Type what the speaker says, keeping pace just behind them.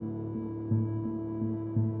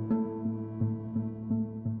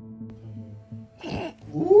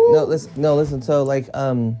listen. So like,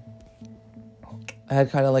 I had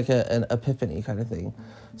kind of like an epiphany kind of thing.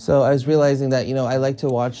 So I was realizing that, I like to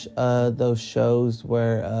watch those shows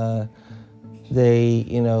where they,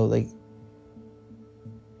 like,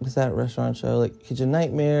 what's that restaurant show? Like Kitchen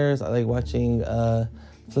Nightmares. I like watching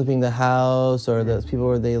Flipping the House, or those people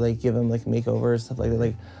where they like give them like makeovers, stuff like that.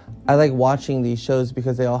 Like, I like watching these shows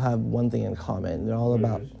because they all have one thing in common. They're all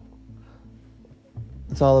about,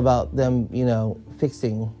 it's all about them,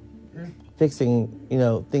 fixing, things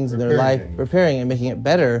in their life, repairing and making it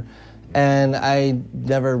better. And I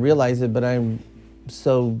never realized it, but I'm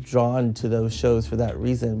so drawn to those shows for that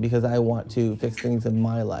reason, because I want to fix things in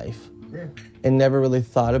my life. Yeah. And never really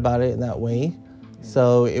thought about it in that way.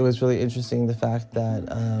 So it was really interesting, the fact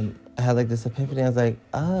that I had like this epiphany. I was like,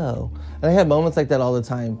 oh. And I have moments like that all the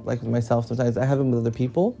time, like with myself sometimes. I have them with other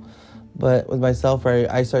people, but with myself,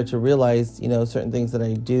 where I start to realize, certain things that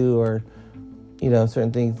I do, or,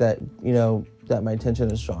 certain things that, that my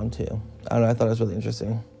attention is drawn to. I don't know, I thought it was really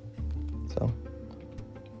interesting. So.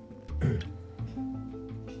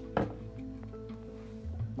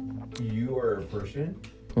 You are a person,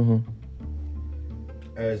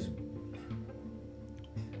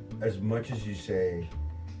 as much as you say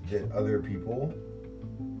that other people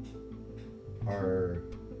are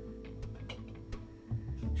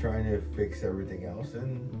trying to fix everything else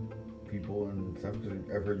and people and stuff, because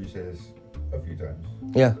I've heard you say this a few times.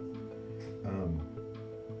 Yeah.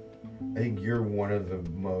 I think you're one of the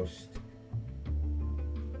most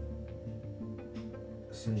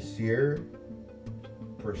sincere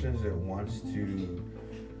persons that wants to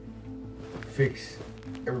fix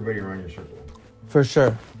everybody around your circle. For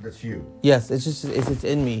sure. That's you. Yes, it's just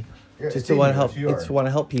in me. Yeah, just to want to help. It's to want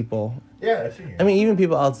to help people. Yeah, that's you. I mean, even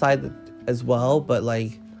people outside as well, but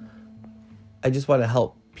like, I just want to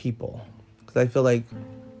help people, because I feel like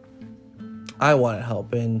I want to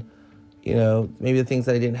help, and maybe the things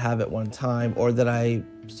that I didn't have at one time, or that I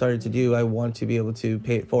started to do, I want to be able to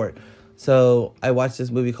pay it forward. So I watched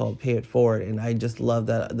this movie called Pay It Forward, and I just love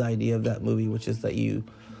the idea of that movie, which is that you,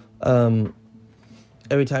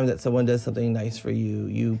 every time that someone does something nice for you,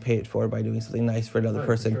 you pay it forward by doing something nice for another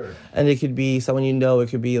person. Sure. And it could be someone it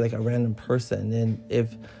could be like a random person. And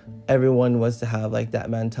if everyone was to have like that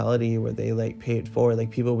mentality where they like pay it forward,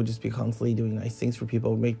 like people would just be constantly doing nice things for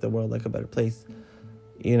people, make the world like a better place.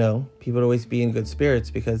 People would always be in good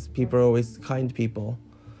spirits, because people are always kind to people.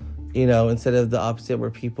 Instead of the opposite,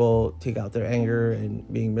 where people take out their anger and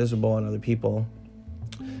being miserable on other people.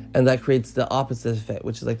 And that creates the opposite effect,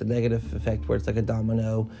 which is like the negative effect, where it's like a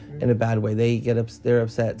domino in a bad way. They're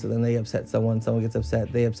upset, so then they upset someone gets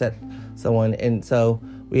upset, they upset someone. And so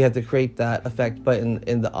we have to create that effect, but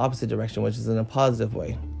in the opposite direction, which is in a positive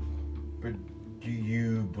way. But do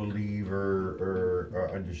you believe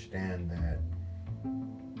or understand that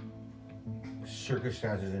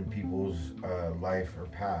circumstances in people's life or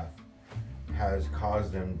path has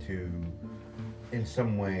caused them to, in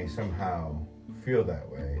some way, somehow, feel that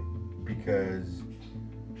way? Because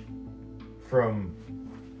from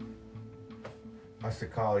a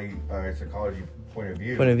psychology point of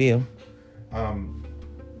view,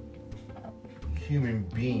 human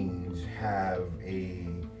beings have a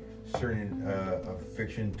certain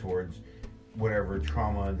affection towards whatever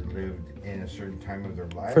trauma they lived in a certain time of their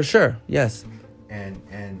life. For sure, yes.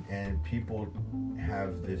 And people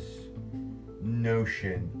have this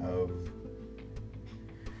notion of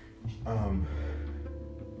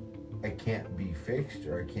I can't be fixed,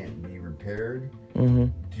 or I can't be repaired. Mm-hmm.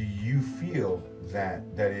 Do you feel that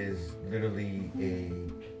is literally a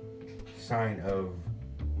sign of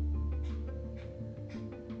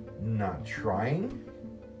not trying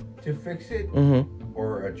to fix it,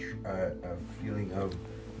 or a feeling of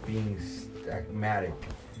being stagmatic,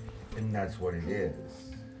 and that's what it is?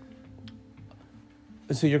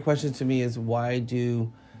 So your question to me is, why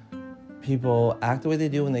do people act the way they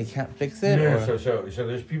do when they can't fix it? No, so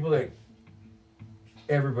there's people that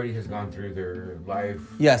everybody has gone through their life,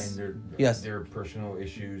 yes, and their personal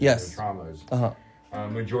issues, yes, and their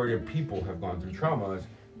traumas. Majority of people have gone through traumas,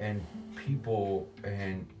 and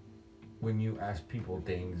when you ask people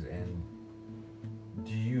things, and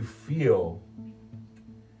do you feel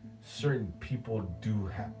certain people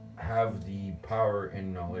do have the power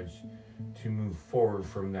and knowledge to move forward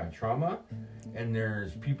from that trauma, and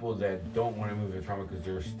there's people that don't want to move the trauma because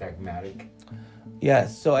they're stagmatic?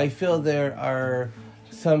 Yes, so I feel there are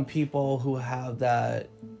some people who have that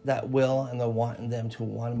will and the want in them to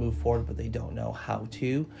want to move forward, but they don't know how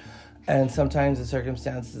to. And sometimes the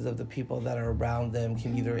circumstances of the people that are around them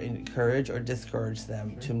can either encourage or discourage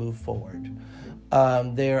them to move forward.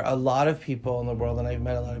 There are a lot of people in the world, and I've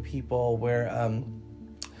met a lot of people where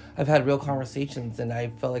I've had real conversations, and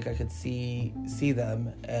I felt like I could see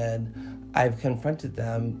them, and I've confronted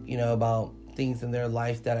them, about things in their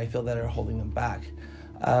life that I feel that are holding them back.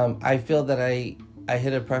 I feel that I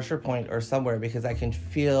hit a pressure point or somewhere because I can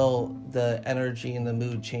feel the energy and the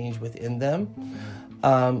mood change within them.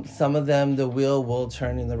 Some of them, the wheel will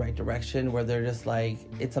turn in the right direction where they're just like,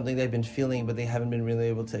 it's something they've been feeling, but they haven't been really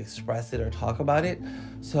able to express it or talk about it.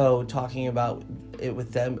 So talking about it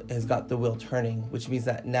with them has got the wheel turning, which means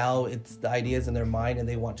that now it's the ideas in their mind and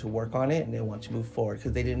they want to work on it and they want to move forward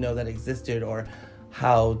because they didn't know that existed or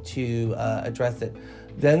how to address it.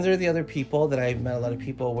 Then there are the other people that I've met a lot of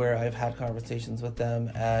people where I've had conversations with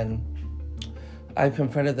them and I've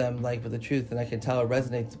confronted them like with the truth, and I can tell it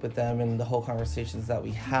resonates with them and the whole conversations that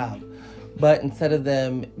we have. But instead of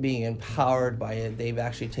them being empowered by it, they've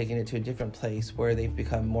actually taken it to a different place where they've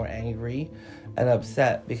become more angry and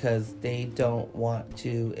upset because they don't want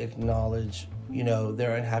to acknowledge,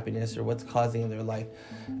 their unhappiness or what's causing their life.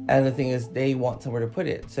 And the thing is, they want somewhere to put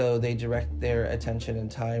it. So they direct their attention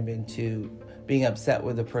and time into being upset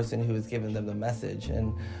with the person who has given them the message.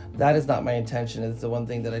 And that is not my intention. It's the one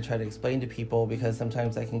thing that I try to explain to people, because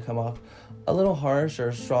sometimes I can come off a little harsh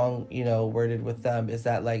or strong, worded with them, is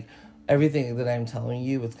that like everything that I'm telling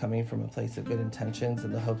you is coming from a place of good intentions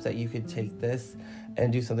in the hopes that you could take this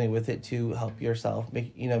and do something with it to help yourself,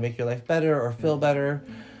 make your life better or feel better.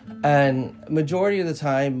 And majority of the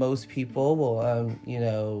time, most people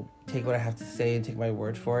will, take what I have to say and take my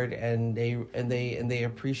word for it, and they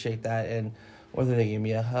appreciate that. And whether they give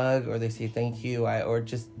me a hug or they say thank you, or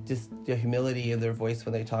just the humility in their voice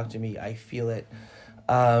when they talk to me, I feel it.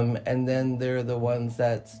 And then they're the ones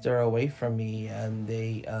that stir away from me, and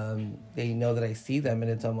they know that I see them,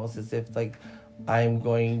 and it's almost as if like I'm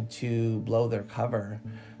going to blow their cover.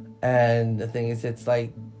 And the thing is, it's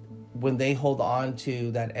like when they hold on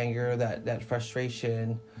to that anger, that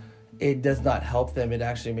frustration, it does not help them. It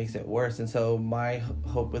actually makes it worse. And so my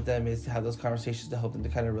hope with them is to have those conversations to help them to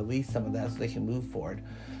kind of release some of that so they can move forward.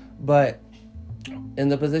 But in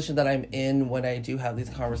the position that I'm in, when I do have these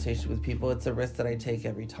conversations with people, it's a risk that I take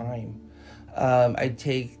every time. I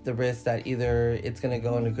take the risk that either it's going to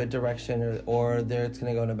go in a good direction or it's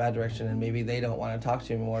going to go in a bad direction, and maybe they don't want to talk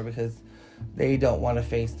to me anymore because they don't want to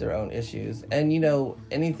face their own issues. And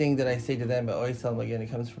anything that I say to them, I always tell them again, it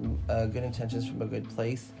comes from good intentions, from a good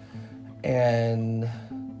place. And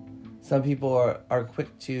some people are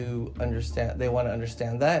quick to understand. They want to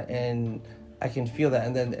understand that, and I can feel that.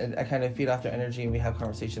 And then I kind of feed off their energy and we have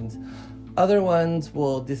conversations. Other ones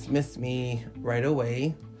will dismiss me right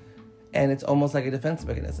away, and it's almost like a defense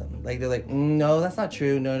mechanism. Like they're like, no, that's not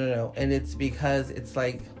true. No. And it's because it's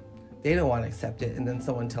like they don't want to accept it. And then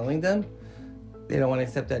someone telling them, they don't want to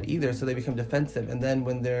accept that either, so they become defensive. And then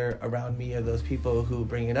when they're around me or those people who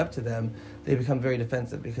bring it up to them, they become very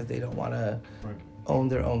defensive because they don't want to own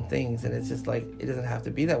their own things. And it's just like, it doesn't have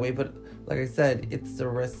to be that way. But like I said, it's the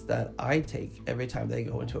risk that I take every time they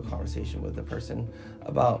go into a conversation with a person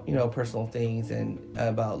about, personal things and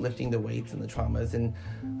about lifting the weights and the traumas. And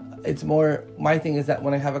it's more, my thing is that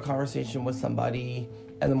when I have a conversation with somebody,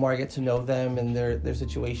 and the more I get to know them and their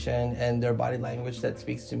situation and their body language that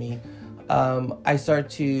speaks to me, I start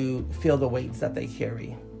to feel the weights that they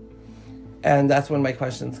carry. And that's when my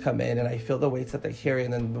questions come in, and I feel the weights that they carry.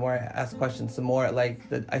 And then the more I ask questions, the more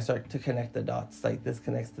I start to connect the dots. Like this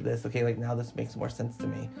connects to this. Okay, like now this makes more sense to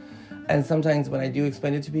me. And sometimes when I do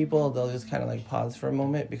explain it to people, they'll just kind of like pause for a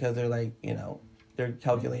moment because they're like, they're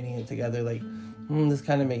calculating it together. Like, this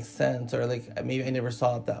kind of makes sense. Or like, maybe I never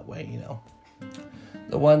saw it that way,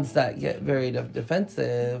 The ones that get very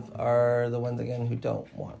defensive are the ones, again, who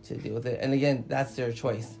don't want to deal with it. And again, that's their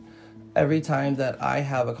choice. Every time that I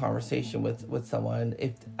have a conversation with someone,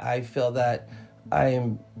 if I feel that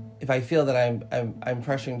I'm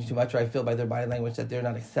pressuring too much, or I feel by their body language that they're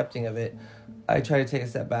not accepting of it, I try to take a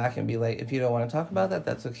step back and be like, if you don't want to talk about that,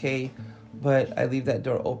 that's okay. But I leave that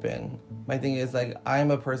door open. My thing is, like,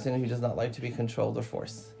 I'm a person who does not like to be controlled or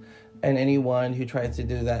forced. And anyone who tries to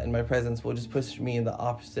do that in my presence will just push me in the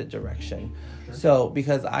opposite direction. Sure. So,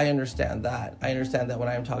 because I understand that when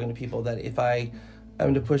I'm talking to people, that if I'm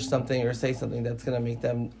to push something or say something that's going to make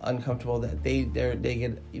them uncomfortable, that they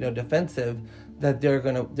get defensive, that they're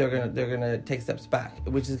gonna take steps back,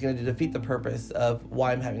 which is going to defeat the purpose of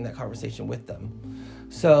why I'm having that conversation with them.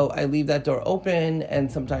 So I leave that door open,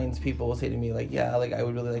 and sometimes people will say to me like, yeah, like I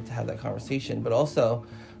would really like to have that conversation, but also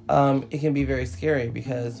it can be very scary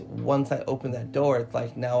because once I open that door, it's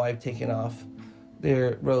like now I've taken off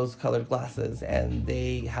their rose-colored glasses, and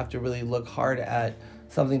they have to really look hard at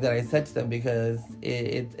something that I said to them because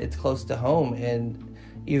it's close to home, and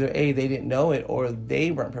either A, they didn't know it, or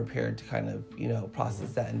they weren't prepared to kind of,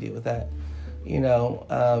 process that and deal with that,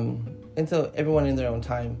 and so everyone in their own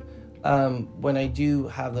time. When I do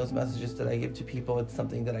have those messages that I give to people, it's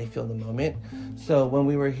something that I feel in the moment. So when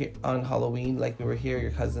we were here on Halloween, like we were here, your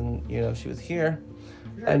cousin, she was here,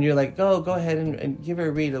 and you're like, go ahead and give her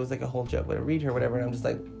a read. It was like a whole joke, but read her, whatever. And I'm just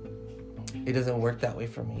like, it doesn't work that way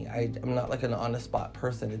for me. I'm not like an on-the-spot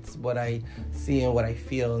person. It's what I see and what I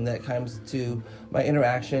feel, and that comes to my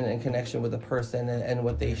interaction and connection with the person and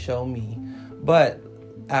what they show me. But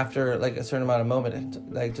after like a certain amount of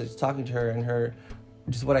moment, like just talking to her and her,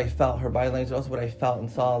 just what I felt, her body language, also what I felt and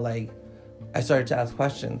saw, like I started to ask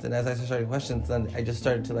questions, and as I started questions, then I just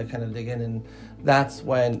started to like kind of dig in, and that's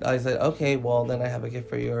when I said, okay, well then I have a gift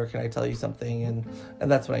for you, or can I tell you something, and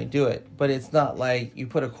that's when I do it. But it's not like you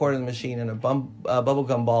put a cord in the machine and a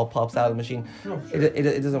bubblegum ball pops out of the machine. No, sure.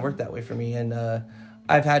 It doesn't work that way for me, and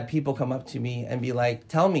I've had people come up to me and be like,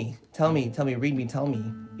 tell me, read me, tell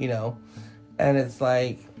me, and it's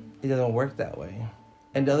like, it doesn't work that way.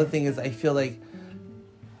 And the other thing is, I feel like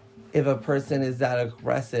if a person is that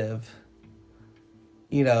aggressive,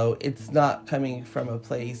 it's not coming from a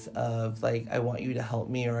place of like, I want you to help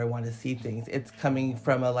me or I want to see things. It's coming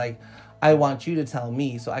from a like, I want you to tell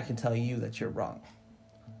me so I can tell you that you're wrong.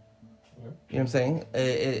 Yeah. You know what I'm saying?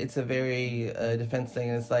 It's a very defense thing.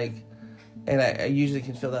 And it's like, and I usually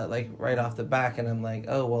can feel that like right off the back, and I'm like,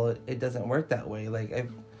 oh, well, it doesn't work that way. Like I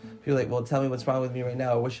feel like, well, tell me what's wrong with me right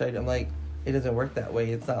now. Or what should I do? I'm like, it doesn't work that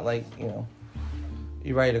way. It's not like,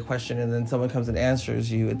 you write a question and then someone comes and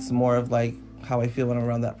answers you. It's more of like how I feel when I'm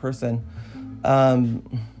around that person.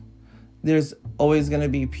 There's always going to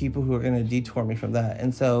be people who are going to detour me from that.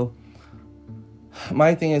 And so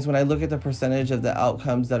my thing is, when I look at the percentage of the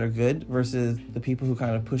outcomes that are good versus the people who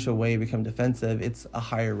kind of push away, become defensive, it's a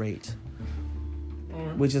higher rate.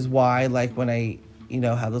 Which is why, like, when I,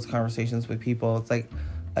 have those conversations with people, it's like,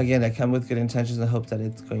 again, I come with good intentions and hope that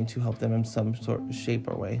it's going to help them in some sort of shape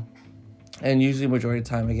or way. And usually, majority of the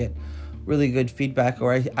time, I get really good feedback,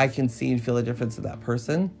 or I can see and feel a difference in that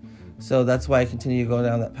person. So that's why I continue to go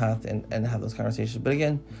down that path and have those conversations. But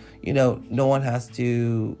again, no one has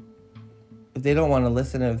to, if they don't want to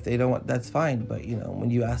listen, if they don't want, that's fine. But, when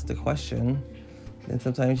you ask the question, then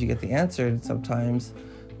sometimes you get the answer, and sometimes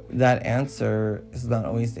that answer is not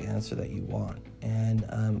always the answer that you want.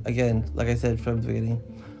 And again, like I said from the beginning,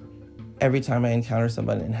 every time I encounter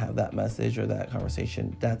somebody and have that message or that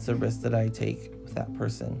conversation, that's a risk that I take with that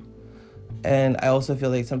person. And I also feel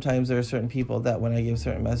like sometimes there are certain people that when I give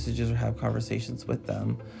certain messages or have conversations with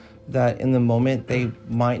them, that in the moment they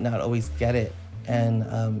might not always get it.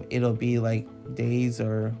 And it'll be like days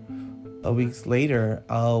or weeks later,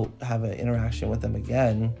 I'll have an interaction with them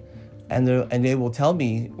again. And they will tell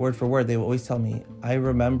me, word for word, they will always tell me, I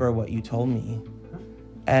remember what you told me.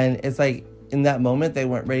 And it's like, in that moment, they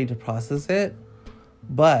weren't ready to process it.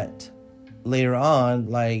 But later on,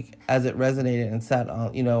 like, as it resonated and sat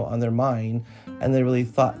on, on their mind, and they really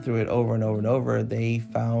thought through it over and over and over, they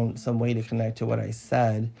found some way to connect to what I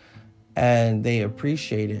said, and they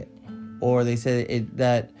appreciate it. Or they said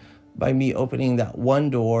that by me opening that one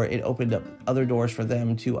door, it opened up other doors for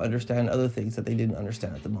them to understand other things that they didn't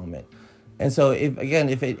understand at the moment. And so if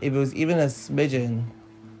it was even a smidgen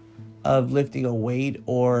of lifting a weight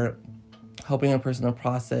or helping a person to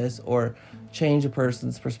process or change a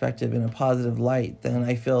person's perspective in a positive light, then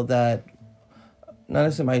I feel that not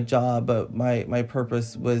necessarily my job, but my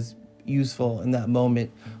purpose was useful in that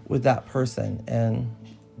moment with that person. And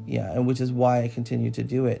which is why I continue to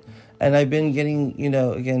do it. And I've been getting,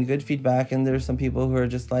 again, good feedback. And there's some people who are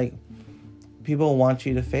just like, people want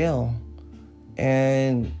you to fail.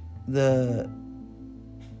 And the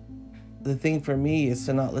thing for me is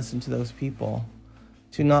to not listen to those people,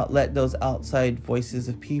 to not let those outside voices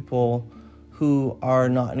of people who are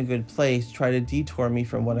not in a good place try to detour me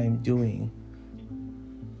from what I'm doing.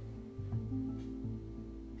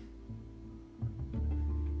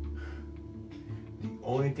 The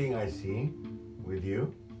only thing I see with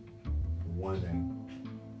you, one thing.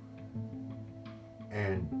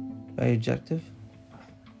 And my objective?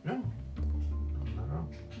 No. Not at all.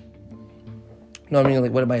 No, I mean,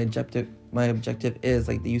 like, what my objective is,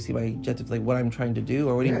 like, do you see my objective, like, what I'm trying to do,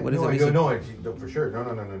 or what is it? No, for sure.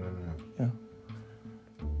 No.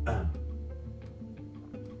 Yeah.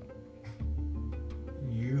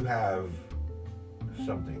 You have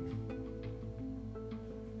something.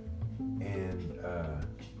 And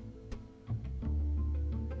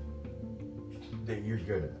that you're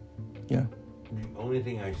good at. Yeah. The only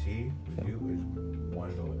thing I see with you is one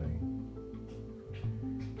little thing.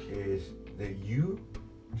 Is that you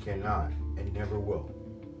cannot and never will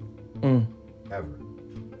ever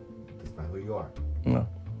not who you are. No.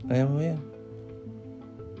 I am who I am.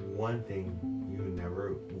 One thing you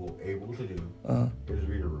never will able to do Uh-huh. is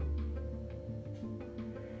read a room.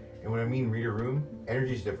 And when I mean read a room,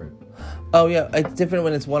 energy is different. Oh, yeah. It's different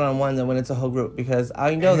when it's one-on-one than when it's a whole group. Because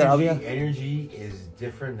I know that I'll be... Energy is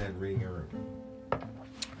different than reading a room.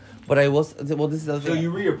 But I will... Well, this is the other So thing.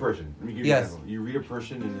 you read a person. Let me give you Yes. an example. You read a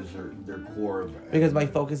person and is their core of... Because my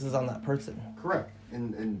focus is on that person. Correct.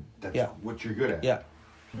 And that's Yeah. what you're good at. Yeah.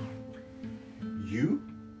 You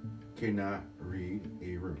cannot read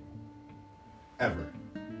a room. Ever.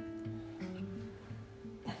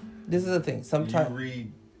 This is the thing. Sometimes... You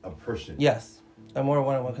read a person. Yes. A more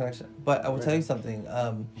one-on-one connection. But I will tell you something.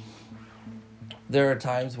 There are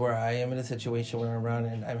times where I am in a situation where I'm around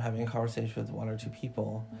and I'm having a conversation with one or two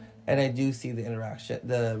people, and I do see the interaction,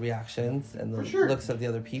 the reactions, and the looks of the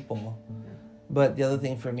other people. But the other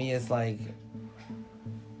thing for me is like,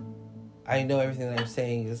 I know everything that I'm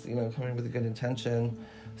saying is, coming with a good intention.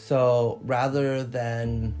 So rather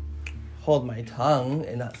than hold my tongue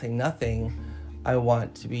and not say nothing, I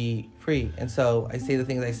want to be free. And so I say the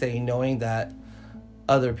things I say, knowing that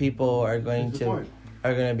other people are going to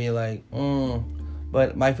be like,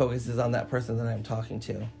 but my focus is on that person that I'm talking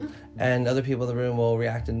to. And other people in the room will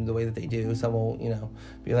react in the way that they do. Some will,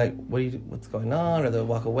 be like, what's going on? Or they'll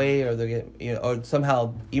walk away, or they'll get, or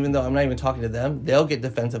somehow, even though I'm not even talking to them, they'll get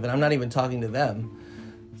defensive and I'm not even talking to them.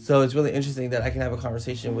 So it's really interesting that I can have a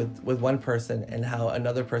conversation with one person and how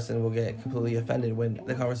another person will get completely offended when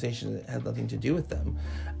the conversation has nothing to do with them.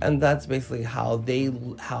 And that's basically how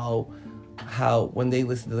when they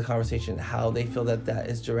listen to the conversation, how they feel that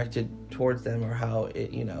is directed towards them, or how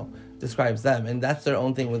it, describes them. And that's their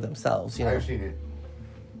own thing with themselves, I've seen it.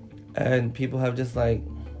 And people have just like...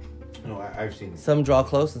 No, I've seen it. Some draw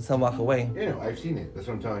close and some walk away. I've seen it. That's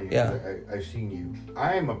what I'm telling you. Yeah. I've seen you.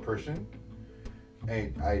 I am a person,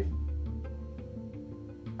 and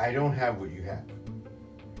I don't have what you have.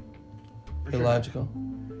 You're logical.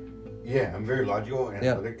 Yeah, I'm very logical and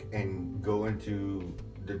analytic, and go into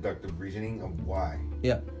deductive reasoning of why.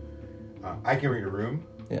 Yeah. I can read a room.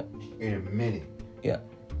 Yeah. In a minute. Yeah.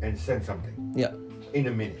 And send something. Yeah. In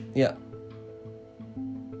a minute. Yeah.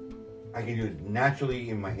 I can do it naturally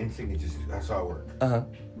in my instinct. That's how it works.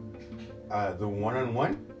 The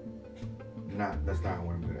one-on-one, that's not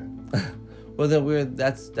what I'm good at. Well, then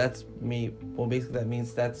that's me. Well, basically that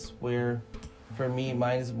means that's where, for me,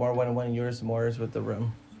 mine is more one-on-one, yours more is with the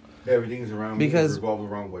room. Everything's around me. It revolves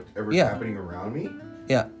around whatever's happening around me.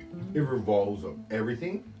 Yeah. It revolves of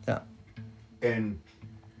everything. Yeah. And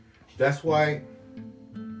that's why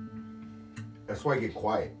I get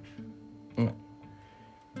quiet. And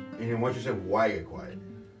then once you said why I get quiet,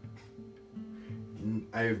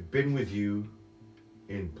 I've been with you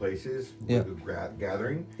in places with a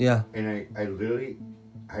gathering. Yeah. And I literally,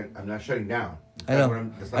 I'm not shutting down. I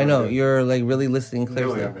know. I know. You're like really listening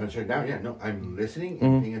clearly. No, I'm not shutting down. Yeah, no, I'm listening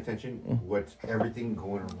and paying attention. What's everything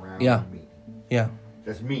going around me? Yeah.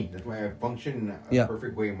 That's me. That's why I function in a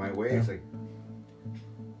perfect way in my way. It's like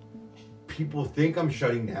people think I'm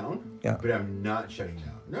shutting down, but I'm not shutting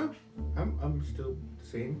down. No, I'm still the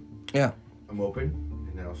same. Yeah. I'm open,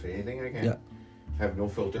 and I'll say anything I can. Yeah. Have no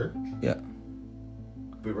filter. Yeah.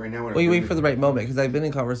 But right now, you wait for the right moment, because I've been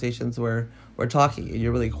in conversations where we're talking and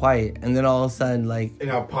you're really quiet, and then all of a sudden, like... And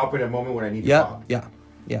I'll pop in a moment when I need to pop. Yeah.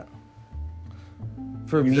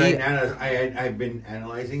 For me... I've been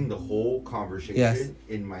analyzing the whole conversation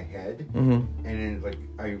in my head, and then like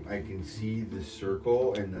I can see the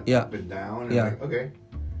circle and the up and down, and I'm like, okay.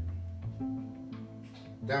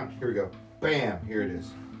 Down, here we go. Bam, here it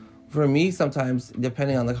is. For me, sometimes,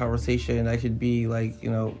 depending on the conversation, I could be like,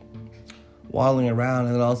 waddling around,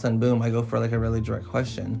 and then all of a sudden, boom, I go for like a really direct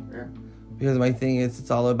question. Yeah. Because my thing is,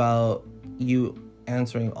 it's all about you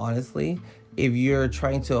answering honestly. If you're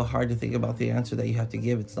trying so hard to think about the answer that you have to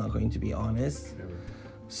give, it's not going to be honest. Never.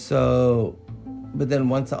 So, but then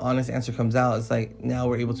once the honest answer comes out, it's like now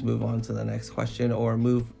we're able to move on to the next question or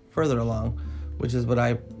move further along, which is what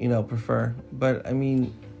I, prefer. But I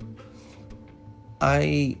mean,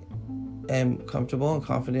 I am comfortable and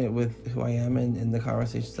confident with who I am and the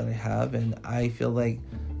conversations that I have, and I feel like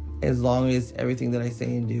as long as everything that I say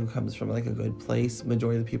and do comes from like a good place,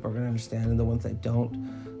 majority of the people are going to understand, and the ones that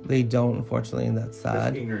don't, they don't, unfortunately, and that's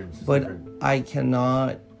sad. But I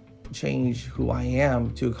cannot change who I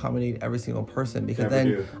am to accommodate every single person, because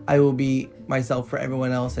then I will be myself for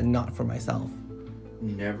everyone else and not for myself.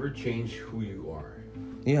 Never change who you are.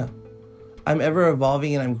 Yeah. I'm ever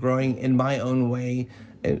evolving and I'm growing in my own way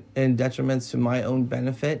in detriments to my own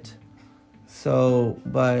benefit. So,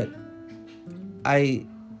 but I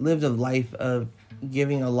lived a life of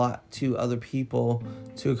giving a lot to other people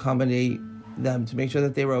to accommodate them, to make sure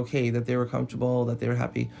that they were okay, that they were comfortable, that they were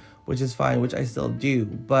happy, which is fine, which I still do,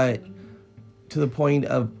 but to the point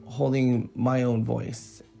of holding my own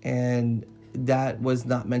voice. And that was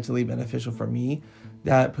not mentally beneficial for me.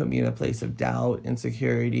 That put me in a place of doubt,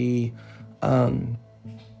 insecurity,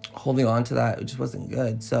 holding on to that, it just wasn't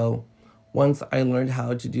good. So once I learned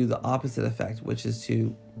how to do the opposite effect, which is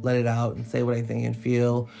to let it out and say what I think and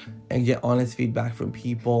feel and get honest feedback from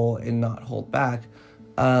people and not hold back,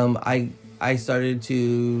 I started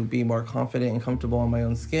to be more confident and comfortable in my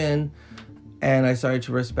own skin, and I started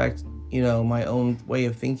to respect, my own way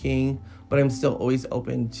of thinking. But I'm still always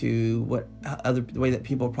open to the way that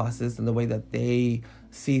people process and the way that they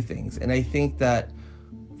see things. And I think that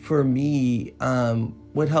for me,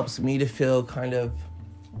 what helps me to feel kind of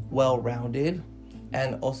well-rounded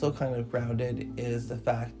and also kind of grounded is the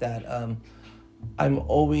fact that I'm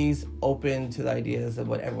always open to the ideas of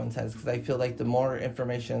what everyone says, because I feel like the more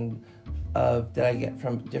information that I get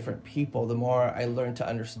from different people, the more I learn to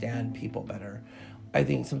understand people better. I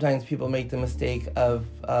think sometimes people make the mistake of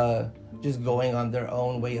just going on their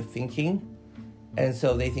own way of thinking, and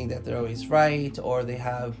so they think that they're always right, or they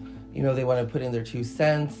have, they want to put in their 2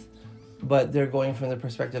 cents, but they're going from the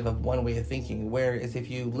perspective of one way of thinking. Whereas if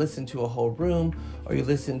you listen to a whole room, or you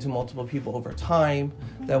listen to multiple people over time,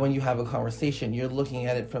 that when you have a conversation, you're looking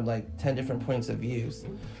at it from like 10 different points of views,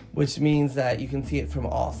 which means that you can see it from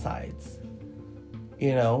all sides,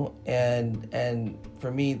 and for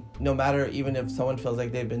me, no matter, even if someone feels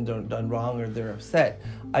like they've been done wrong or they're upset,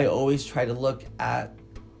 I always try to look at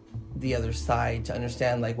the other side to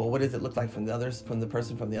understand, like, well, what does it look like from the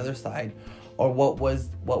person from the other side, or what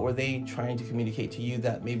were they trying to communicate to you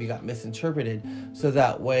that maybe got misinterpreted, so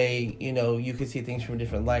that way, you could see things from a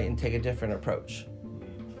different light and take a different approach.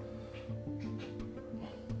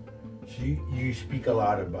 So you speak a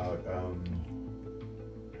lot about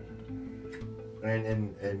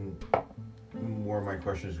and where my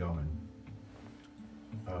question is going.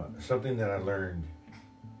 Something that I learned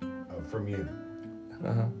from you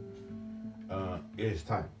is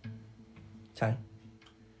time. Time.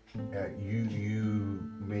 You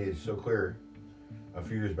made it so clear a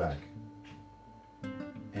few years back,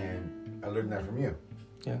 and I learned that from you.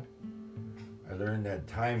 Yeah. I learned that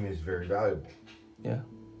time is very valuable. Yeah.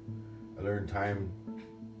 I learned time.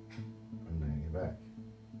 I'm gonna get back.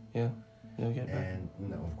 Yeah. You'll get back. And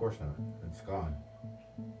no, of course not. It's gone.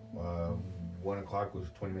 1 o'clock was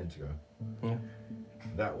 20 minutes ago. Yeah.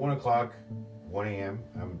 That 1 o'clock, 1 a.m.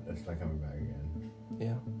 It's not coming back again.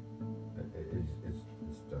 Yeah.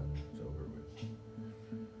 It's done. It's over with.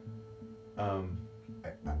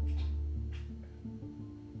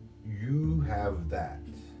 You have that,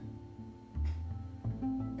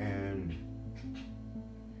 and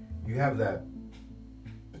you have that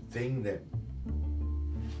thing that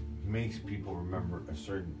makes people remember a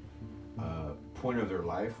certain point of their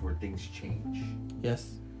life where things change.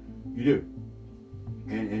 Yes. You do.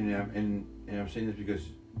 And I'm saying this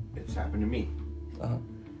because it's happened to me. Uh-huh.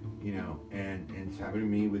 And it's happened to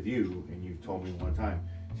me with you, and you've told me one time.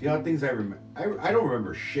 See how things I remember? I don't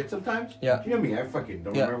remember shit sometimes. Yeah. You know me, I fucking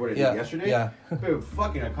don't remember what I did yesterday. Yeah. But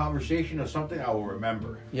fucking a conversation or something, I will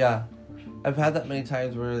remember. Yeah. I've had that many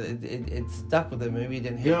times where it stuck with it. Maybe it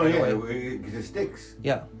didn't hit away. Because it sticks.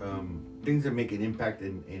 Yeah. Things that make an impact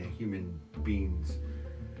in a human being's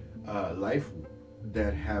life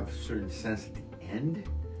that have certain sense at the end.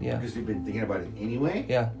 Yeah. Because they've been thinking about it anyway.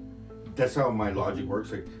 Yeah. That's how my logic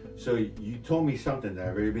works. Like, so you told me something that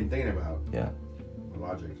I've already been thinking about. Yeah. My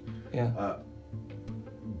logic. Yeah.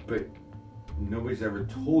 But nobody's ever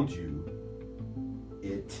told you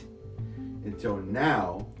it until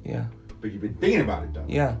now. Yeah. But you've been thinking about it,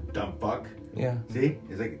 dumb fuck. Yeah. See?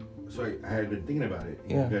 It's like, so I had been thinking about it.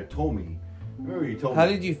 And Yeah. you had told me. Remember you told me. How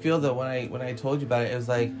did you feel though when I told you about it? It was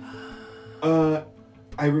like,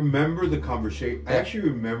 I remember the conversation. I actually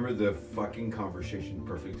remember the fucking conversation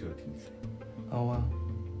perfectly to a T. oh wow.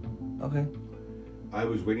 Okay. I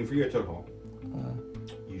was waiting for you at Toad Hall.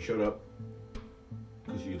 You showed up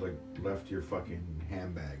because you left your fucking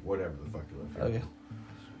handbag, whatever the fuck you left.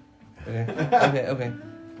 Okay.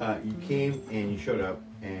 You came and you showed up,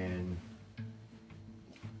 and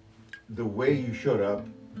the way you showed up,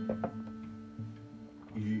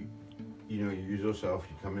 you your usual self.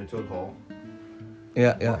 You come into the hall.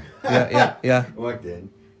 Yeah. Walked in,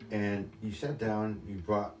 and you sat down. You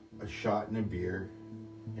brought a shot and a beer,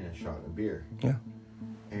 and a shot and a beer. Yeah.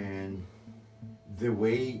 And the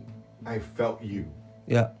way I felt you.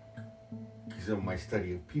 Yeah. Because of my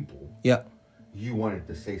study of people. Yeah. You wanted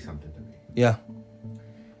to say something to me. Yeah.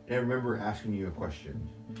 And I remember asking you a question.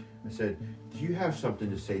 I said, do you have something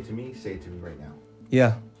to say to me? Say it to me right now.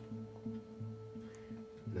 Yeah.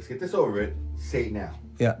 Let's get this over with. Say it now.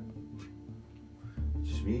 Yeah.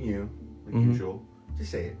 Just me and you, like Mhm. usual.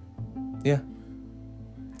 Just say it. Yeah.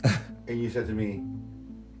 And you said to me,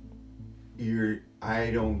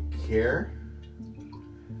 I don't care.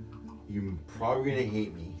 You're probably gonna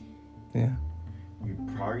hate me. Yeah. You're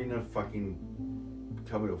probably gonna fucking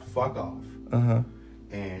tell me to fuck off. Uh-huh.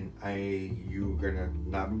 And you're gonna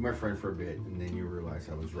not be my friend for a bit, and then you realize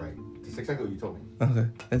I was right. That's exactly what you told me. Okay.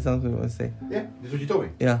 That sounds what I want to say. Yeah, that's what you told me.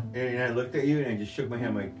 Yeah. And I looked at you and I just shook my head.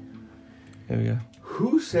 I'm like, Here we go.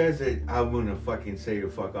 who says that I'm gonna fucking say to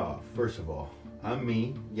fuck off? First of all, I'm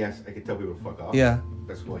me. Yes, I can tell people to fuck off. Yeah.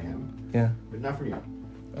 That's who I am. Yeah. But not from you.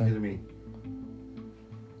 Because of me.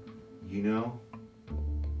 You know,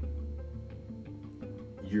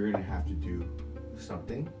 you're gonna have to do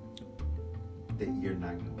something that you're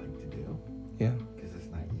not gonna like to do. Yeah. Because it's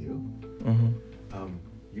not you. Mm-hmm.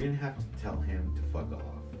 You're gonna have to tell him to fuck off.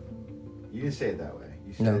 You didn't say it that way.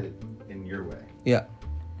 You said No. it in your way. Yeah.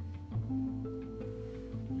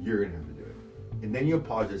 You're gonna have to do it. And then you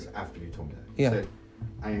apologized after you told me that. You Yeah. said,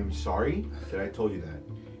 I am sorry that I told you that.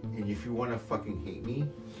 And if you wanna fucking hate me,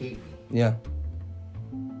 hate me. Yeah.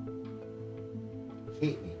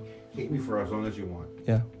 Hate me. Hate me for as long as you want.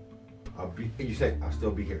 Yeah. You said, I'll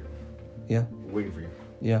still be here. Yeah. Waiting for you.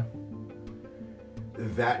 Yeah.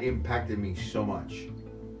 That impacted me so much.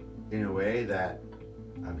 In a way that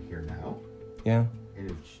I'm here now. Yeah.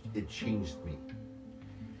 And it changed me.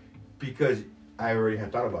 Because I already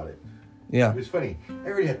had thought about it. Yeah. It was funny. I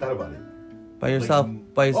already had thought about it. By yourself.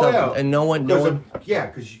 Like, By yourself. oh, yeah. And no one.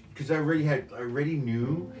 Because I already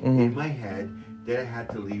knew Mm-hmm. in my head that I had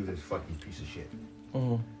to leave this fucking piece of shit.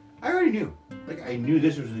 Mm-hmm. I already knew. Like, I knew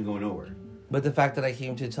this wasn't going nowhere. But the fact that I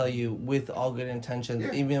came to tell you with all good intentions,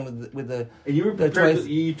 Yeah. even with the And you were the prepared choice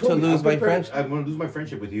you told to me, lose I'm my prepared- friendship. I'm going to lose my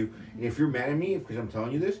friendship with you. And if you're mad at me because I'm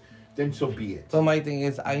telling you this, then so be it. But my thing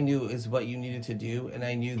is, I knew is what you needed to do, and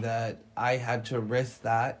I knew that I had to risk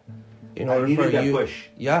that in I order needed for that you. push.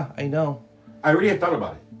 Yeah, I know. I already had thought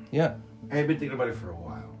about it. Yeah, I had been thinking about it for a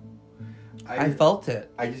while. I felt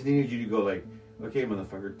it. I just needed you to go like, okay,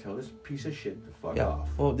 motherfucker, tell this piece of shit to fuck Yeah. off.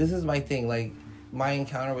 Well, this is my thing. Like my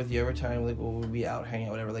encounter with you every time, like when we'd be out hanging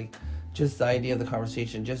out, whatever. Like just the idea of the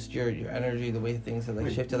conversation, just your energy, the way things have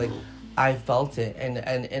like shifted. Like I felt it,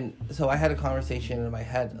 and so I had a conversation in my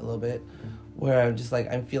head a little bit. Where I'm just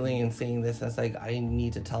like, I'm feeling and saying this, and it's like, I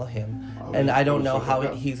need to tell him. And I don't know how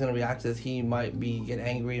he's going to react to this. He might get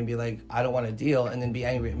angry and be like, I don't want to deal, and then be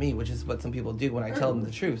angry at me, which is what some people do when I tell them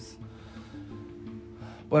the truth.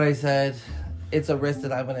 But I said, it's a risk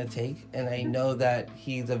that I'm going to take, and I know that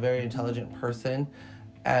he's a very intelligent person,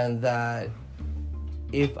 and that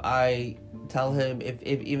if I tell him, if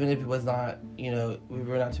even if it was not, we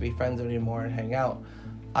were not to be friends anymore and hang out,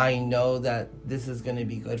 I know that this is going to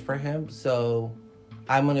be good for him. So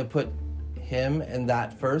I'm going to put him and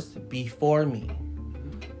that first before me.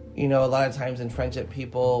 A lot of times in friendship,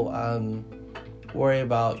 people worry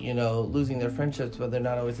about, losing their friendships, but they're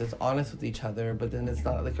not always as honest with each other. But then it's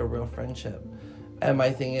not like a real friendship. And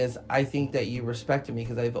my thing is, I think that you respected me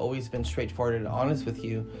because I've always been straightforward and honest with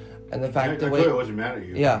you. And the fact I wasn't mad at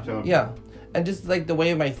you. Yeah. And just like the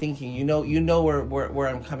way of my thinking, you know where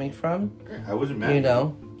I'm coming from. I wasn't mad at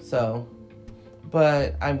you. So,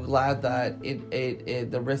 but I'm glad that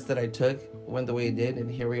it the risk that I took went the way it did,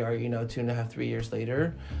 and here we are, 2.5, 3 years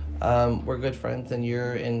later. We're good friends, and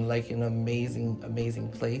you're in like an amazing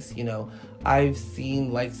place. I've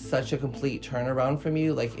seen like such a complete turnaround from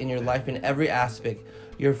you, like in your life in every aspect.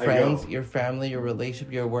 Your friends, your family, your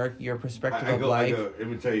relationship, your work, your perspective of life. Let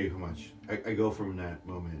me tell you how much. I go from that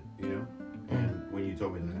moment, and when you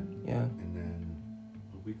told me that. Yeah. And then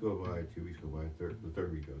a week go by, 2 weeks go by, the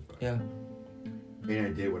third week goes by. Yeah. And I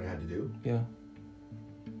did what I had to do. Yeah.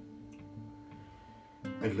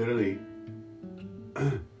 I literally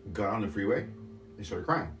got on the freeway and started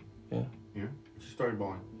crying. Yeah. Just started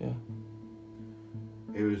bawling. Yeah.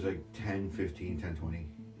 It was like 10:15, 10:20,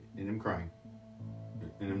 and I'm crying.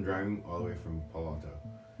 And I'm driving all the way from Palo Alto.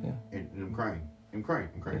 Yeah. And I'm crying. I'm crying.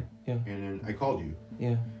 Yeah. And then I called you.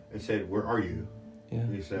 Yeah. I said, where are you? Yeah.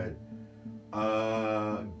 And you said,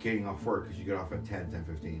 getting off work because you get off at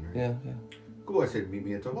 10:15, right? Yeah. Cool. I said, meet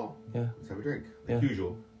me at the hall. Yeah. Let's have a drink. Yeah. Like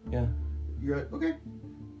usual. Yeah. You're like, okay.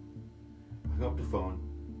 I hung up the phone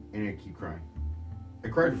and I keep crying. I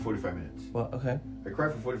cried for 45 minutes. Well, okay. I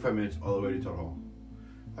cried for 45 minutes all the way to Toad Hall.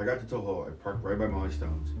 I got to Toad Hall. I parked right by Molly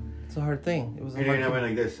Stone's. It's a hard thing. It was a And hard then I thing. went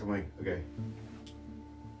like this. I'm like, okay.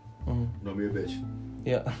 Mm-hmm. Don't be a bitch.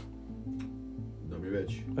 Yeah. Don't be a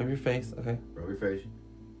bitch. Rub your face. Okay. Rub your face.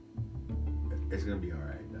 It's gonna be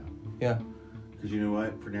alright now. Yeah. Because you know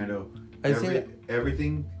what, Fernando? I've seen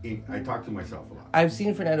everything. I talk to myself a lot. I've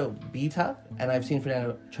seen Fernando be tough, and I've seen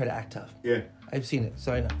Fernando try to act tough. Yeah. I've seen it,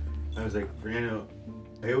 so I know. I was like, Fernando,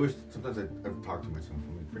 sometimes I've talked to myself.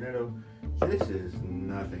 I'm like, Fernando, this is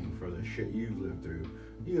nothing for the shit you've lived through.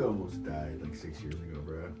 You almost died like 6 years ago,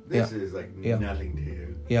 bro. This is like nothing to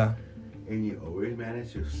you. Yeah. And you always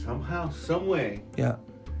manage to somehow, some way,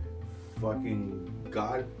 fucking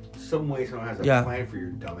God, some way, someone has a plan for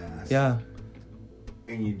your dumb ass. Yeah.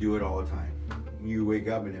 And you do it all the time. You wake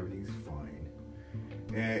up and everything's fine.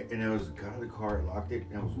 And I got out of the car, locked it,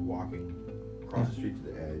 and I was walking across the street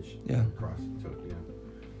to the edge. Yeah. Across, so, you know.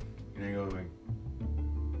 And I go like,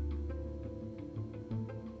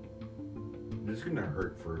 this is gonna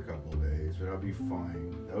hurt for a couple of days, but I'll be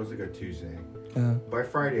fine. That was like a Tuesday. By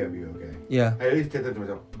Friday, I'll be okay. Yeah. I at least said that to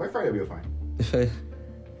myself. By Friday, I'll be fine.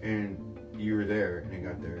 And you were there, and I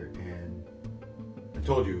got there, and I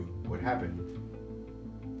told you what happened.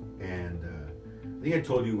 And I think I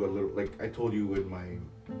told you I told you with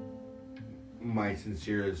my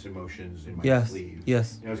sincerest emotions in my sleeve.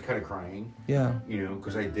 Yes. And I was kind of crying. Yeah. You know,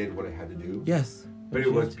 because I did what I had to do. Yes. But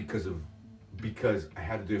it was because I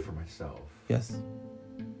had to do it for myself. Yes.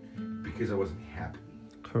 Because I wasn't happy.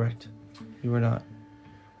 Correct. You were not.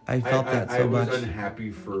 I felt that so much. I was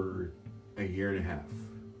unhappy for a year and a half.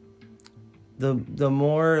 The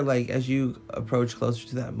more, like, as you approach closer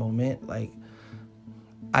to that moment, like,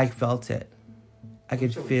 I felt it. I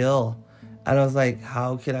could feel. And I was like,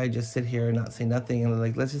 how could I just sit here and not say nothing? And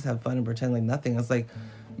like, let's just have fun and pretend like nothing. I was like,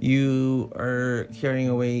 you are carrying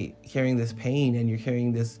this pain, and you're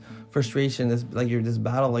carrying this frustration, this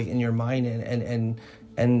battle, like, in your mind, and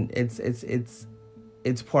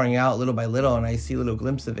it's pouring out little by little, and I see little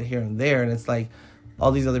glimpses of it here and there, and it's like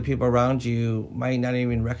all these other people around you might not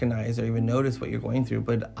even recognize or even notice what you're going through,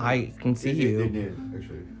 but I can see you. They did,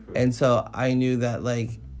 actually. And so I knew that,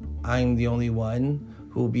 like, I'm the only one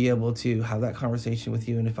who will be able to have that conversation with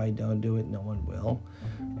you, and if I don't do it, no one will.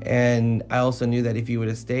 And I also knew that if you would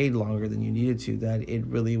have stayed longer than you needed to, that it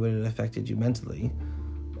really would have affected you mentally.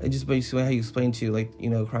 It just basically how you explained to, like, you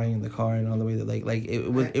know, crying in the car and all the way that, like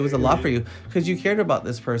it was a lot for you because you cared about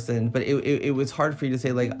this person, but it was hard for you to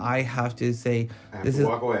say, like, I have to say, I have to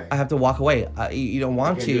walk away. I have to walk away. You don't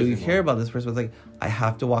want to. You care about this person, but it's like, I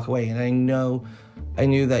have to walk away. And I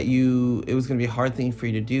knew that it was going to be a hard thing for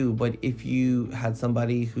you to do, but if you had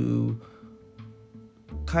somebody who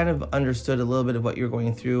kind of understood a little bit of what you're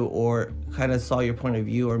going through, or kind of saw your point of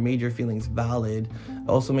view, or made your feelings valid,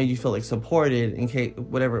 also made you feel like supported in case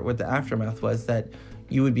what the aftermath was, that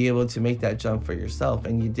you would be able to make that jump for yourself,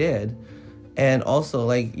 and you did. And also,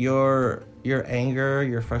 like, your anger,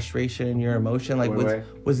 your frustration, your emotion, like,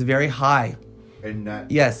 was very high. And that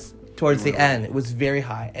towards the end, it was very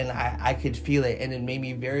high, and I could feel it, and it made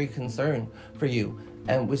me very concerned for you,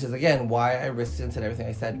 and which is again why I risked it and said everything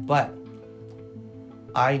I said. But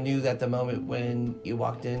I knew that the moment when you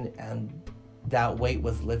walked in and that weight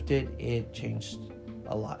was lifted, it changed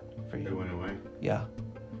a lot for you. It went away? Yeah.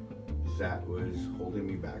 That was holding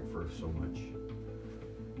me back for so much.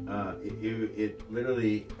 It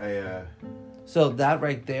literally, So that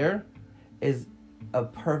right there is a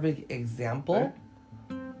perfect example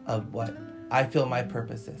of what I feel my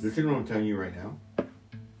purpose is. Listen to what I'm telling you right now.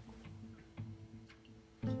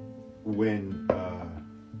 When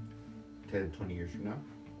 10, 20 years from now,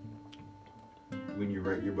 when you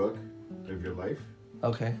write your book of your life,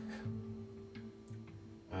 okay,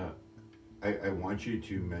 I want you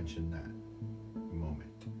to mention that moment.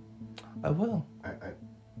 I will.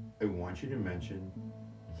 I want you to mention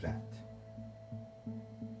that,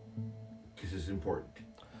 because it's important.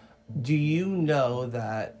 Do you know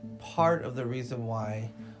that part of the reason why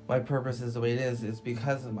my purpose is the way it is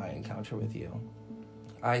because of my encounter with you?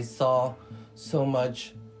 I saw so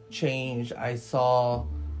much change. I saw,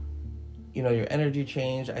 you know, your energy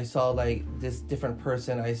change. I saw, like, this different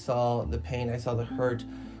person. I saw the pain. I saw the hurt.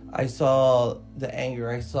 I saw the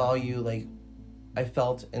anger. I saw you, like, I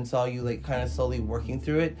felt and saw you, like, kind of slowly working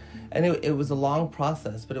through it. And it was a long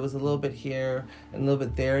process, but it was a little bit here and a little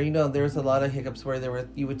bit there. You know, there was a lot of hiccups where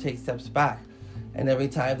you would take steps back. And every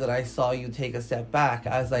time that I saw you take a step back,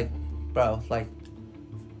 I was like, bro, like,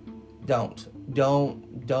 don't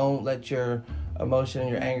let your emotion and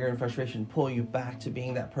your anger and frustration pull you back to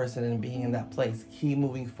being that person and being in that place. Keep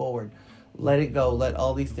moving forward. Let it go. Let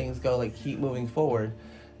all these things go. Like, keep moving forward.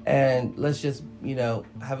 And let's just, you know,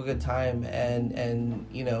 have a good time. And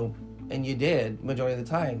you know, and you did majority of the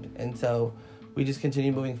time. And so we just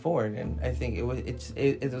continued moving forward. And I think it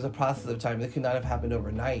was a process of time. It could not have happened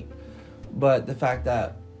overnight. But the fact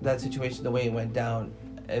that situation, the way it went down,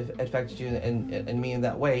 affected you and me in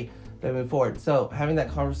that way, that I move forward. So having that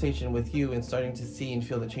conversation with you and starting to see and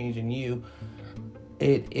feel the change in you,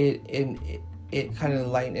 it kind of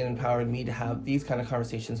enlightened and empowered me to have these kind of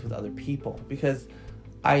conversations with other people, because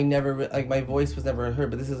I never, like, my voice was never heard,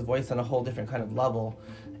 but this is a voice on a whole different kind of level.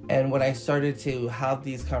 And when I started to have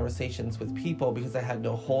these conversations with people, because I had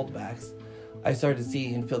no holdbacks, I started to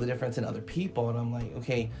see and feel the difference in other people. And I'm like,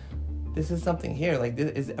 okay, this is something here. Like,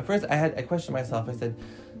 this is, at first I questioned myself. I said,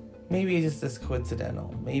 maybe it's just this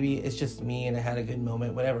coincidental. Maybe it's just me and I had a good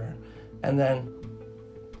moment, whatever. And then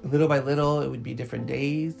little by little, it would be different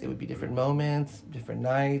days, it would be different moments, different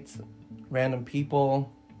nights, random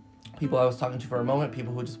people I was talking to for a moment,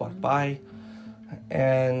 people who just walked by.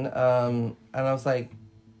 And I was like,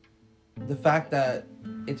 the fact that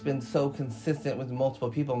it's been so consistent with multiple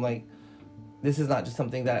people, I'm like, this is not just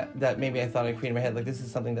something that maybe I thought I created in my head. Like, this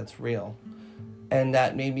is something that's real. And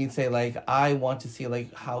that made me say, like, I want to see,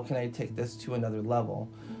 like, how can I take this to another level?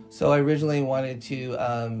 So I originally wanted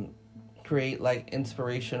to create, like,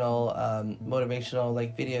 inspirational, motivational,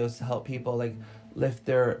 like, videos to help people, like, lift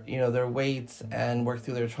their, their weights and work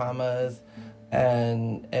through their traumas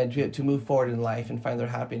and to move forward in life and find their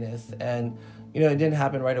happiness. And, it didn't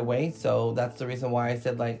happen right away. So that's the reason why I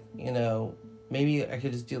said, like, maybe I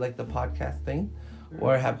could just do, like, the podcast thing,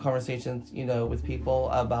 or have conversations, with people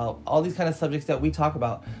about all these kind of subjects that we talk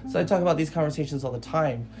about. So I talk about these conversations all the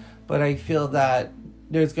time, but I feel that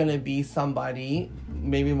there's going to be somebody,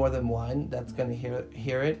 maybe more than one, that's going to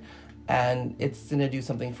hear it, and it's going to do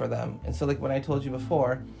something for them. And so, like, when I told you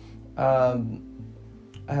before, I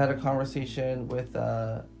had a conversation with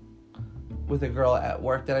a girl at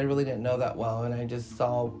work that I really didn't know that well, and I just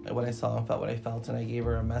saw what I saw and felt what I felt, and I gave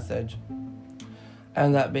her a message.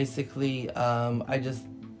 And that basically, I just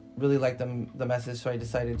really liked the message, so I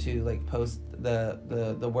decided to, like, post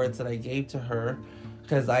the words that I gave to her,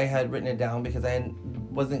 because I had written it down, because I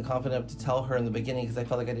wasn't confident to tell her in the beginning, because I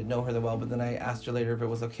felt like I didn't know her that well. But then I asked her later if it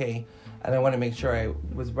was okay, and I wanted to make sure I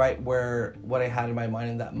was right where what I had in my mind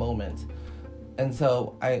in that moment. And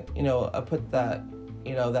so I put that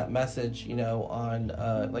that message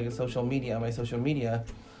on like a social media, on my social media,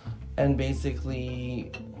 and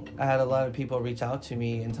basically I had a lot of people reach out to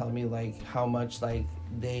me and tell me, like, how much, like,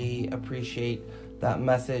 they appreciate that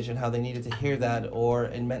message and how they needed to hear that, or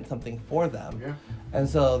it meant something for them. Yeah. And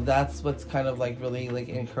so that's what's kind of, like, really, like,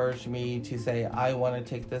 encouraged me to say, I want to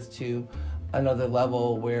take this to another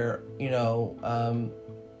level where,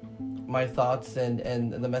 my thoughts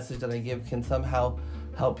and the message that I give can somehow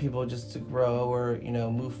help people just to grow, or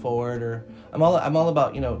move forward. Or I'm all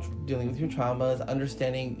about dealing with your traumas,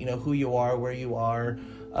 understanding who you are, where you are,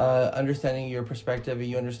 understanding your perspective,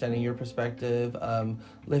 you understanding your perspective,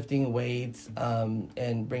 lifting weights,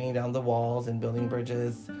 and bringing down the walls and building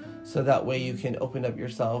bridges, so that way you can open up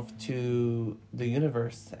yourself to the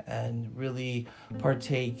universe and really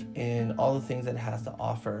partake in all the things that it has to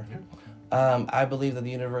offer. I believe that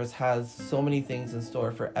the universe has so many things in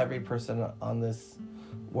store for every person on this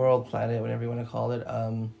world, planet, whatever you want to call it.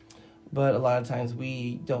 But a lot of times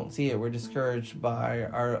we don't see it. We're discouraged by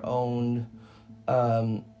our own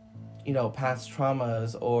past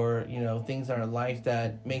traumas, or things in our life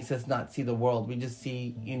that makes us not see the world. We just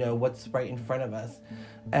see what's right in front of us.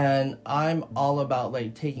 And I'm all about,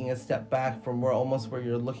 like, taking a step back from where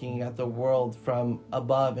you're looking at the world from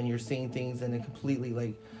above, and you're seeing things in a completely,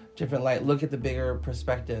 like, different light. Look at the bigger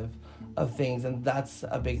perspective of things, and that's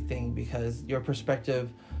a big thing, because your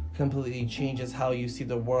perspective completely changes how you see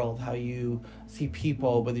the world, how you see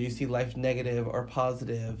people, whether you see life negative or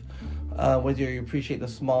positive, whether you appreciate the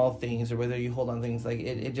small things or whether you hold on things. Like,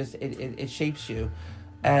 it shapes you.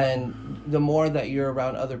 And the more that you're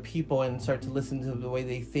around other people and start to listen to the way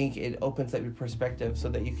they think, it opens up your perspective so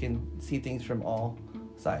that you can see things from all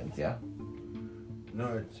sides. Yeah.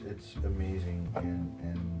 No, it's amazing,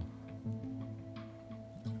 and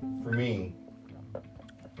for me,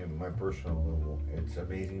 in my personal level, it's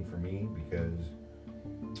amazing for me, because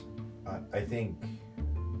I think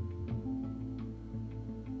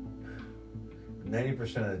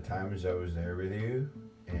 90% of the times I was there with you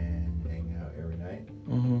and hanging out every night.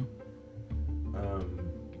 Mm-hmm.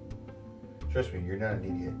 Trust me, you're not an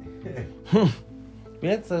idiot. We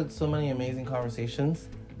had so many amazing conversations,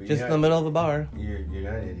 But just in the middle of a bar. You're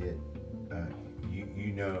not an idiot.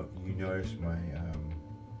 You notice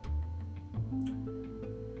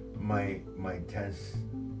my tense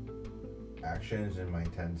actions and my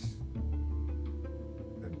tense,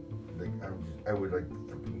 like, I would, like,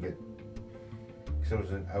 freaking get,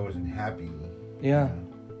 because I wasn't happy. Yeah.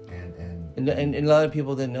 And a lot of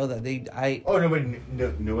people didn't know that.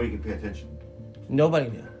 Nobody can pay attention. Nobody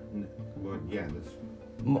knew. Well, yeah, that's.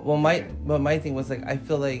 My thing was, like, I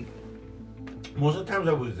feel like Most of the times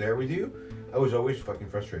I was there with you, I was always fucking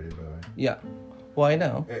frustrated, by the way. Yeah. Well, I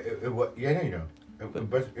know. Yeah, I know you know.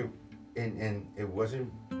 And it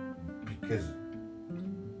wasn't because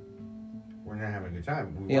we're not having a good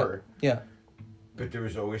time. We were. Yeah. But there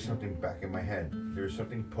was always something back in my head. There was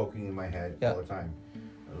something poking in my head all the time.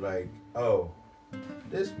 Like, oh,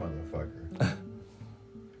 this motherfucker.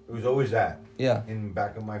 It was always that. Yeah. In the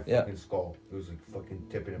back of my fucking skull. It was like fucking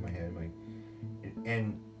tipping in my head.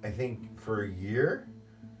 And I think for a year,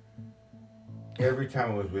 every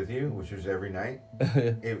time I was with you, which was every night,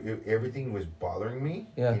 everything was bothering me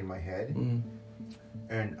in my head. Mm-hmm.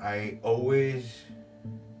 And I always,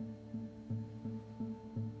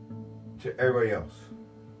 to everybody else,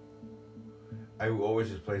 I would always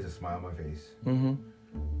just place a smile on my face. Mm-hmm.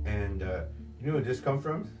 And you know where this comes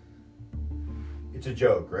from? It's a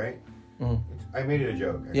joke, right? Mm. I made it a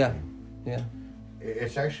joke. Actually. Yeah. Yeah.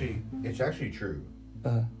 It's actually true.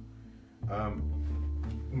 Uh-huh.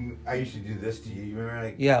 I used to do this to you. You remember,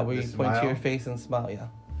 like, where you point to your face and smile. Yeah.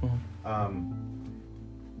 Mm-hmm.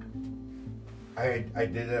 I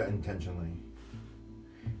did that intentionally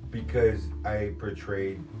because I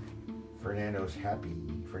portrayed Fernando's happy.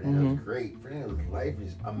 Fernando's great. Fernando's life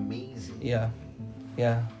is amazing. Yeah.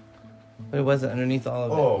 Yeah. But it wasn't underneath all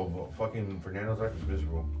of it. Oh, fucking Fernando's life is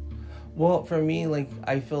miserable. Well, for me, like,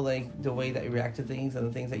 I feel like the way that you react to things and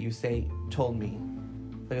the things that you say told me,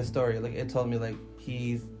 like, a story. Like, it told me, like,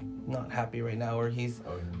 he's not happy right now or he's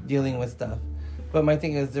dealing with stuff. But my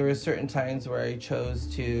thing is, there were certain times where I chose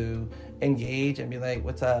to engage and be like,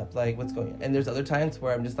 what's up? Like, what's going on? And there's other times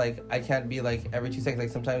where I'm just like, I can't be like every 2 seconds.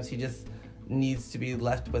 Like, sometimes he just needs to be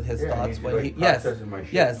left with his thoughts. When he, yes.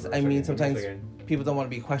 I mean, sometimes people don't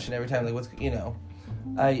want to be questioned every time. Like, what's, you know,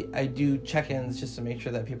 I do check-ins just to make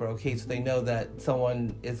sure that people are okay, so they know that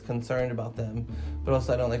someone is concerned about them. But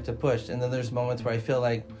also, I don't like to push. And then there's moments where I feel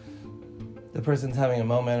like the person's having a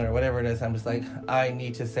moment or whatever it is. I'm just like, I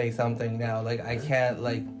need to say something now. Like, I can't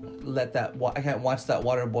like let that. I can't watch that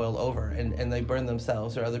water boil over and they burn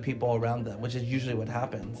themselves or other people around them, which is usually what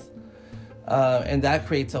happens. And that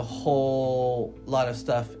creates a whole lot of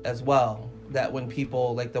stuff as well. That when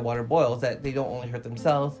people, like, the water boils, that they don't only hurt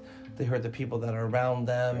themselves, they hurt the people that are around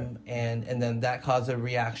them, and then that causes a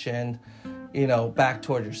reaction, you know, back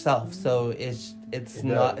toward yourself. So it's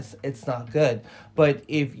not good. But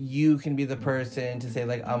if you can be the person to say,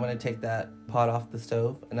 like, I'm gonna take that pot off the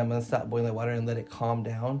stove and I'm gonna stop boiling the water and let it calm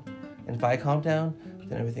down, and if I calm down,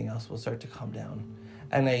 then everything else will start to calm down.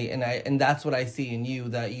 And that's what I see in you,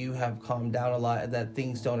 that you have calmed down a lot, that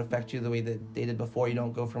things don't affect you the way that they did before. You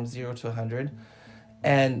don't go from 0 to 100.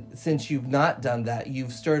 And since you've not done that,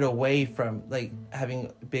 you've stirred away from, like,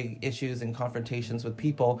 having big issues and confrontations with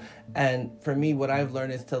people. And for me, what I've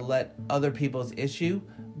learned is to let other people's issue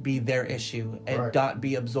be their issue and not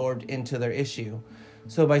be absorbed into their issue.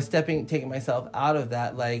 So by taking myself out of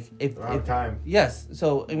that, like, if time. Yes.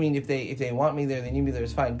 So I mean, if they want me there, they need me there,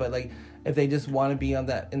 it's fine. But like, if they just want to be in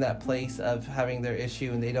that place of having their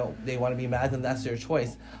issue and they want to be mad, then that's their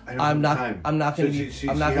choice. I'm not going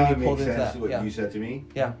to be pulled into that. What you said to me?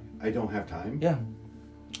 Yeah. I don't have time. Yeah.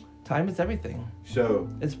 Time is everything. So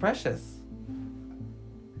it's precious.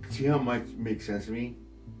 See how much makes sense to me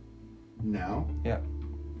now? Yeah.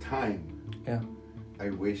 Time. Yeah.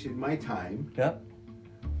 I wasted my time. Yeah.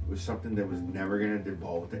 With something that was never going to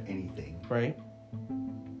devolve to anything. Right.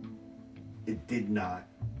 It did not.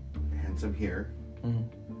 Hence I'm here.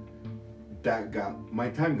 Mm-hmm. My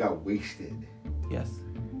time got wasted. Yes.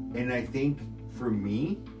 And I think for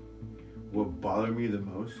me, what bothered me the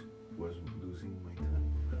most was losing my time.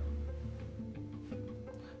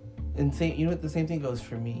 And you know what, the same thing goes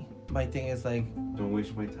for me. My thing is, like, don't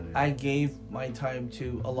waste my time. I gave my time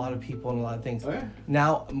to a lot of people and a lot of things. Oh, yeah?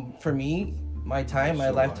 Now, for me, my time, my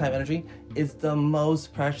lifetime energy is the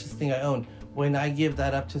most precious thing I own. When I give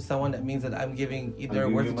that up to someone, that means that I'm giving either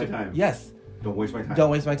worth my time. Yes. Don't waste my time. Don't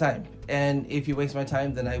waste my time. And if you waste my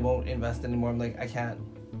time, then I won't invest anymore. I'm like, I can't.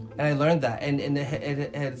 And I learned that, and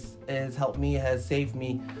it has helped me, has saved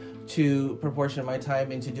me to proportion my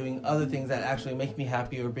time into doing other things that actually make me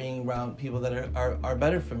happy, or being around people that are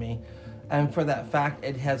better for me. And for that fact,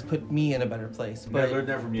 it has put me in a better place. But I learned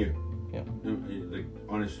that from you. Yeah. Like,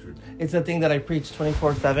 honest truth. It's a thing that I preach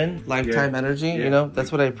 24/7, lifetime energy. Yeah. You know,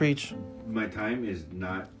 that's what I preach. My time is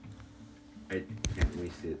not. I can't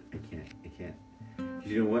waste it. I can't.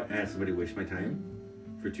 You know what? I had somebody waste my time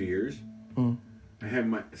for 2 years. Mm. I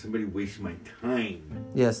had somebody waste my time.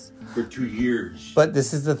 Yes. For 2 years. But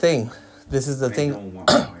this is the thing. this is the I thing. don't want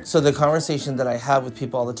my So the conversation that I have with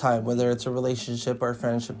people all the time, whether it's a relationship or a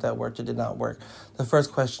friendship that worked or did not work, the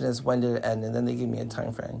first question is, when did it end? And then they give me a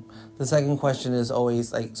time frame. The second question is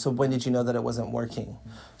always like, so when did you know that it wasn't working?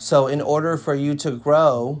 So in order for you to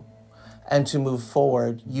grow and to move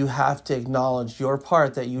forward, you have to acknowledge your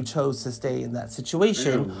part that you chose to stay in that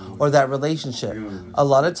situation or that relationship. A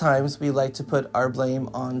lot of times we like to put our blame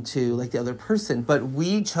onto like the other person, but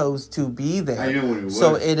we chose to be there. I know when it was.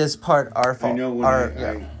 So it is part our fault. I know when our,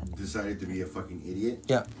 I decided to be a fucking idiot.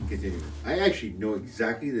 Yeah. Continue. I actually know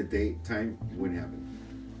exactly the date, time, when it happened.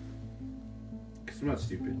 Because I'm not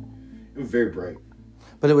stupid. I'm very bright.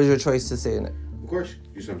 But it was your choice to stay in it. Of course,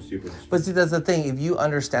 do something stupid. But see, that's the thing. If you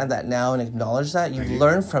understand that now and acknowledge that, you've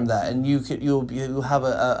learned from that, and you'll have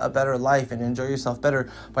a better life and enjoy yourself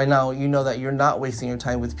better. By now, you know that you're not wasting your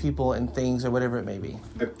time with people and things or whatever it may be.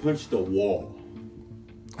 I punched the wall.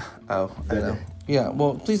 Oh, I know. Yeah.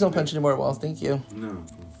 Well, please don't punch any more walls. Thank you. No,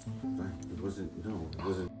 it wasn't. No, it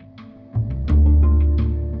wasn't.